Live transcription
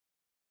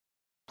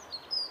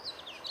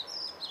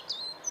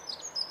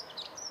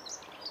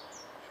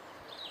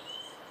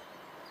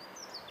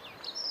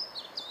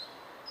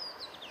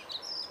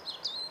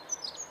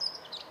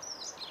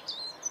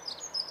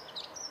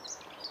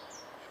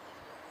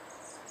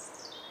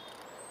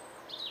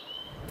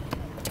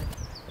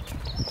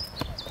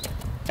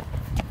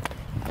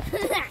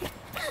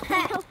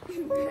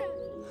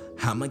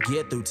I'ma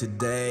get through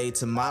today,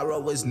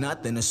 tomorrow is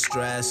nothing to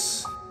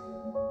stress.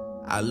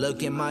 I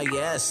look in my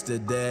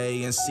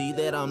yesterday and see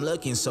that I'm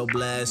looking so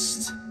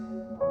blessed.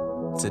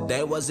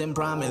 Today wasn't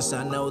promised,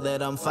 I know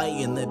that I'm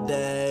fighting the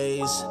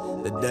days,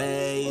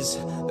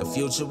 the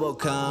future will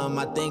come,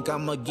 I think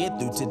I'ma get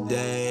through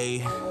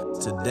today.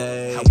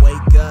 I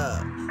wake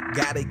up,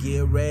 gotta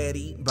get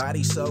ready,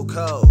 body so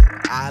cold,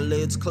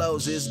 eyelids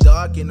closed, it's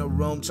dark in the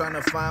room, trying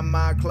to find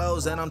my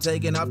clothes, and I'm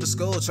taking off to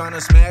school, trying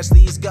to smash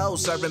these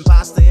goals, serving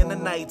pasta in the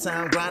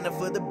nighttime, grinding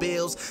for the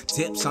bills,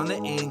 tips on the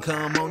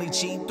income, only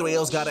cheap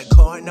thrills, got a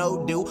car,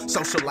 no due,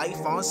 social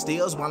life on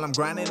steals, while I'm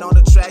grinding on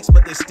the tracks,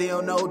 but there's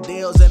still no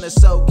deals, and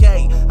it's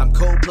okay, I'm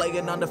cool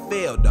playing on the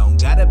field,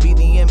 don't gotta be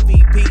the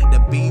MVP to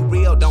be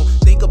real, don't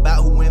think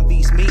about who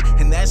envies me,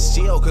 and that's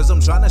chill, cause I'm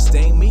trying to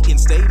stay meek and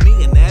stay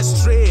me, and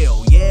that's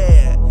trill,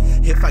 yeah.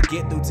 If I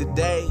get through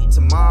today,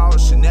 tomorrow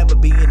should never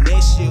be an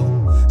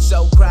issue.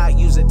 So cry,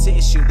 use a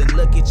tissue, then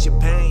look at your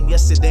pain.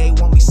 Yesterday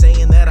won't be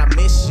saying that I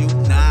miss you,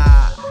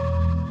 nah.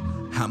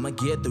 I'ma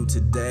get through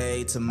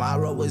today,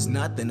 tomorrow is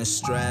nothing to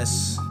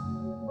stress.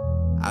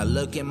 I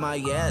look in my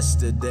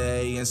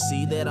yesterday and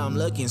see that I'm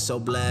looking so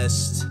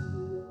blessed.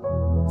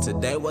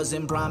 Today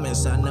wasn't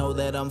promised, I know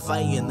that I'm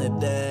fighting the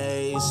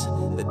days,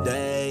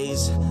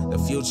 the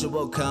future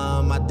will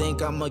come, I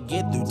think I'ma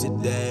get through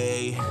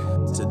today.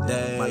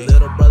 My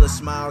little brother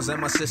smiles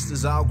and my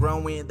sisters all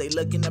growing, they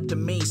looking up to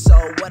me, so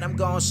what I'm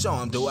gonna show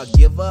them? Do I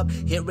give up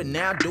here and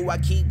now, do I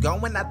keep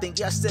going? I think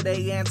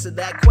yesterday answered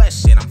that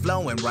question, I'm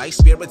flowing right,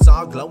 spirits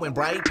all glowing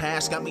bright,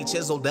 past got me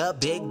chiseled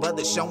up, big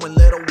brother showing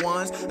little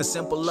ones a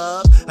simple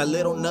love, a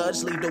little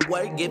nudge, lead the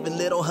way, giving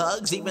little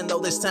hugs, even though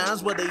there's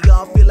times where they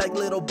all feel like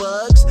little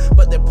bugs,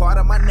 but they're part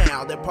of my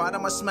now, they're part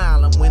of my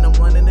smile, and when I'm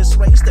running this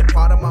race, they're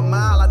part of my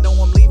mile, I know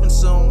I'm leaving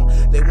soon,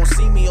 they won't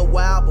see me a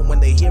while, but when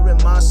they hearing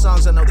my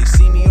songs, I know they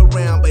see me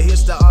around, but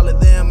here's to all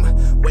of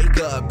them, wake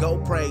up, go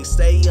pray,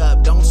 stay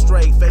up, don't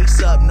stray,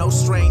 face up, no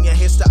strain, yeah,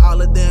 here's to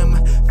all of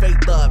them,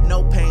 faith up,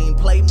 no pain,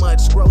 play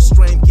much, grow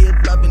strength, give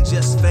love and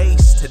just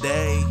face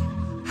today.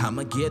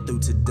 I'ma get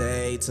through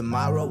today,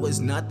 tomorrow is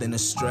nothing to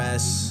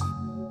stress.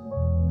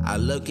 I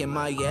look in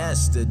my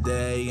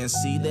yesterday and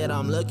see that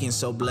I'm looking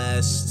so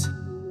blessed.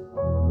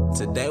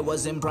 Today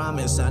wasn't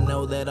promised, I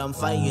know that I'm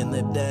fighting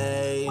the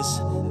days,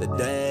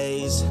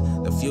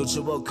 the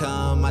future will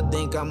come, I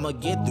think I'ma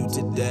get through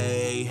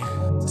today.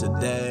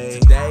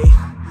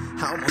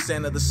 I almost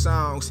ended the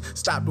songs,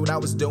 stopped what I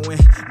was doing,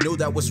 knew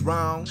that was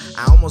wrong.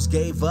 I almost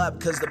gave up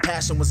cause the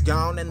passion was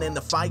gone, and then the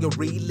fire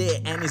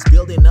relit and it's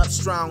building up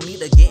strong.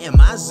 Need to get in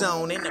my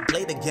zone and to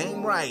play the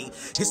game right.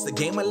 It's the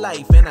game of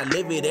life and I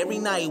live it every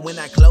night. When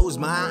I close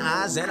my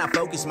eyes and I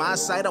focus my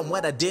sight on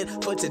what I did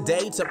for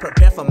today, to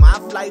prepare for my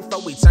flight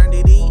for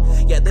eternity.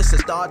 Yeah, this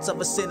is thoughts of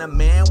a sinner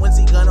man, when's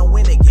he gonna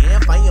win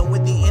again? Fighting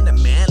with the inner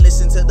man,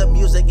 listen to the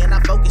music and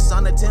I focus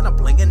on the tenor,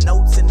 playing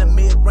notes in the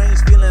mid-range,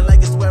 feeling like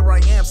it's where I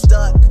am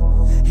stuck.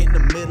 In the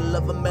middle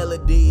of a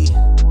melody,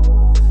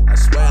 I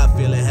swear I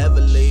feel it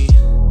heavily,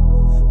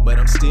 but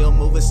I'm still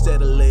moving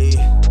steadily.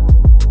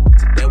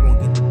 Today won't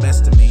get the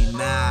best of me,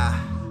 nah.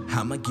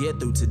 I'ma get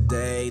through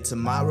today,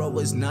 tomorrow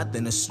is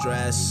nothing to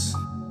stress.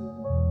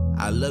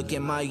 I look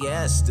in my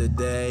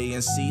yesterday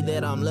and see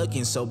that I'm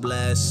looking so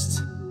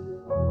blessed.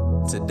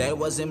 Today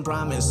wasn't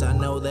promised, I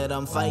know that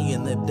I'm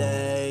fighting the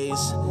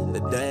days,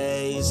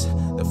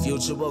 the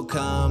future will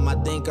come, I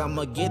think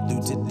I'ma get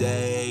through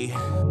today.